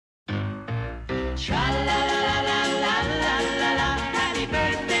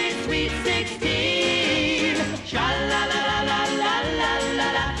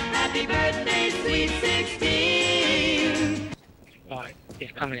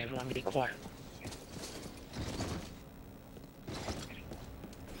Come on, everyone, be quiet.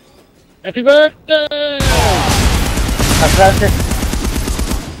 Happy birthday! Happy birthday!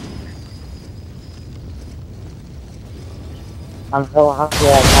 I'm so happy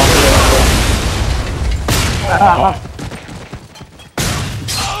I can't do it.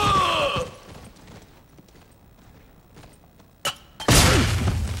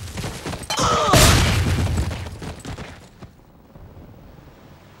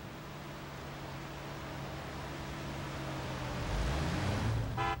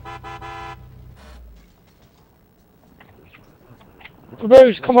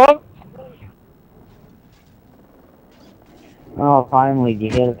 Bruce, come on! Oh, finally, you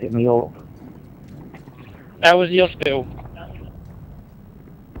here to pick me up. How was the hospital?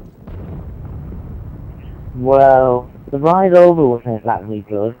 Well, the ride over wasn't exactly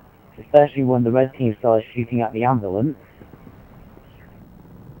good, especially when the red team started shooting at the ambulance.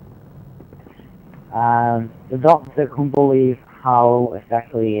 And the doctor couldn't believe how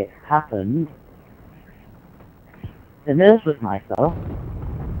exactly it happened. The nurse was nice though.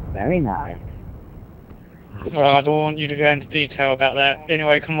 Very nice. Well, I don't want you to go into detail about that.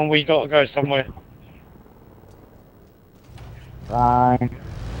 Anyway, come on, we gotta go somewhere. Fine.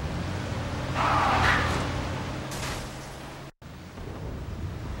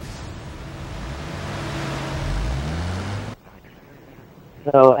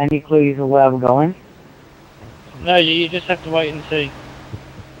 So, any clues of where we're going? No, you just have to wait and see.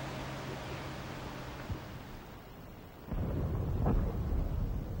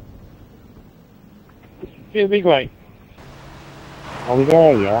 It'll be great. Are we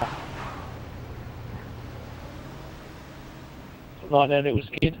there yet? Like that little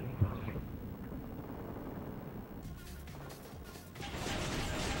skid.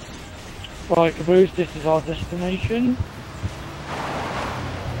 Right, Caboose, this is our destination.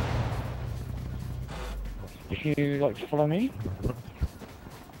 If you'd like to follow me.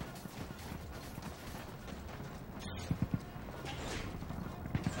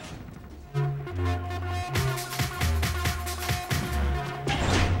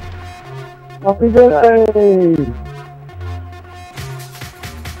 Happy birthday!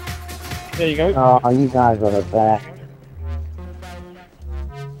 There you go. Oh, you guys are the best.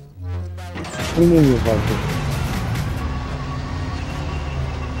 We knew you both.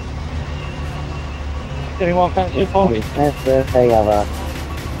 Anyone fancy a pie? Best birthday ever.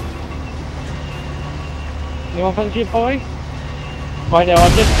 Anyone fancy a pie? Right now, I'll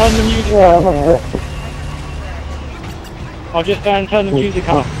just turn the music I'll just go and turn the music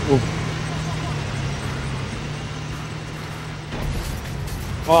up.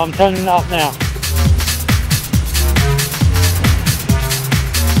 Well, I'm turning it up now.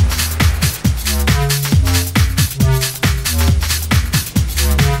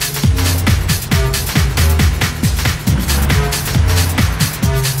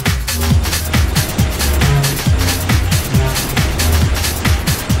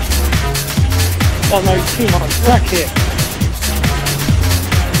 That makes too much racket.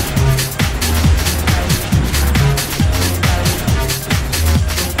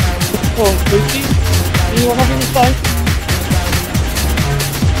 Go on, Spooky. Anyone having a say?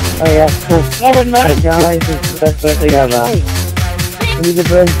 Oh yeah. Lauren, man. Hey guys, it's the best birthday ever. Give me the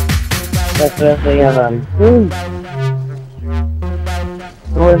drink. Best birthday ever. Woo!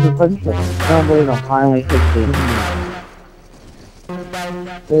 Where's the punch? I can't believe I'm finally 16.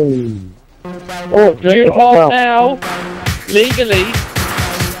 Hey. Oh, you are now legally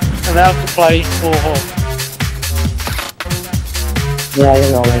allowed to play warhawk. Yeah,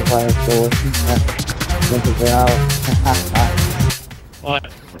 you're always playing sports. Look at it out. Right,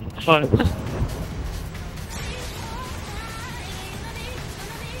 silence.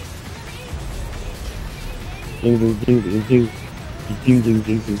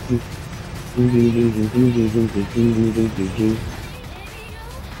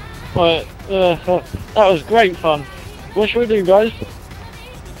 Right, that was great fun. What should we do, guys?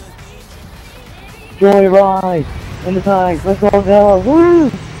 Joyride! In the tank! Let's all go!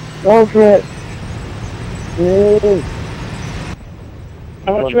 Woo! Road trip! Woo!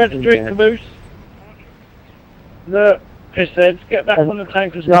 How much you had to drink, Caboose? Look, Chris said, get back on the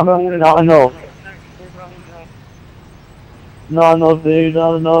tank as not enough. Not enough, dude,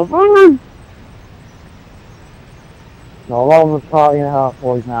 not enough. Woo! No, we're over party and a half,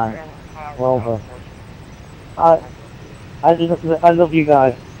 boys, now. We're over. I love you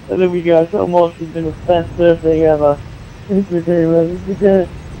guys. I love you guys so much. It's been the best birthday ever. It's been good. It's been good.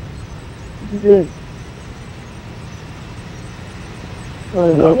 It's been good.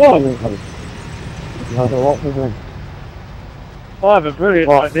 What was it? I have a brilliant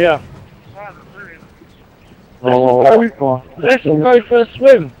idea. Oh, Let's go for a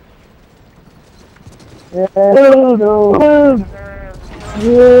swim. no, no.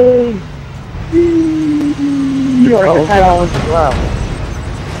 Yay! You're Oh, hell as well.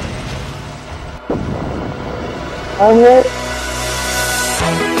 I'm ready.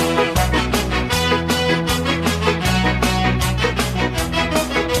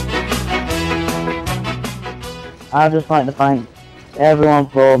 I'd just like to thank everyone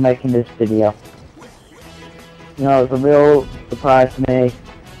for making this video. You know, it's a real surprise to me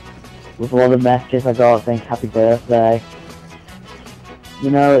with all the messages I got saying happy birthday. You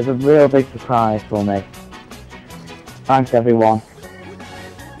know, it's a real big surprise for me. Thanks everyone.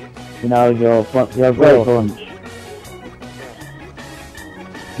 You know, you're a great bunch.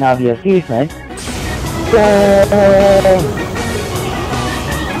 Now if you excuse me.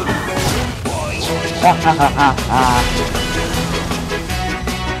 Ha ha ha ha ha.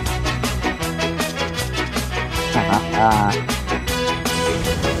 Ha ha ha.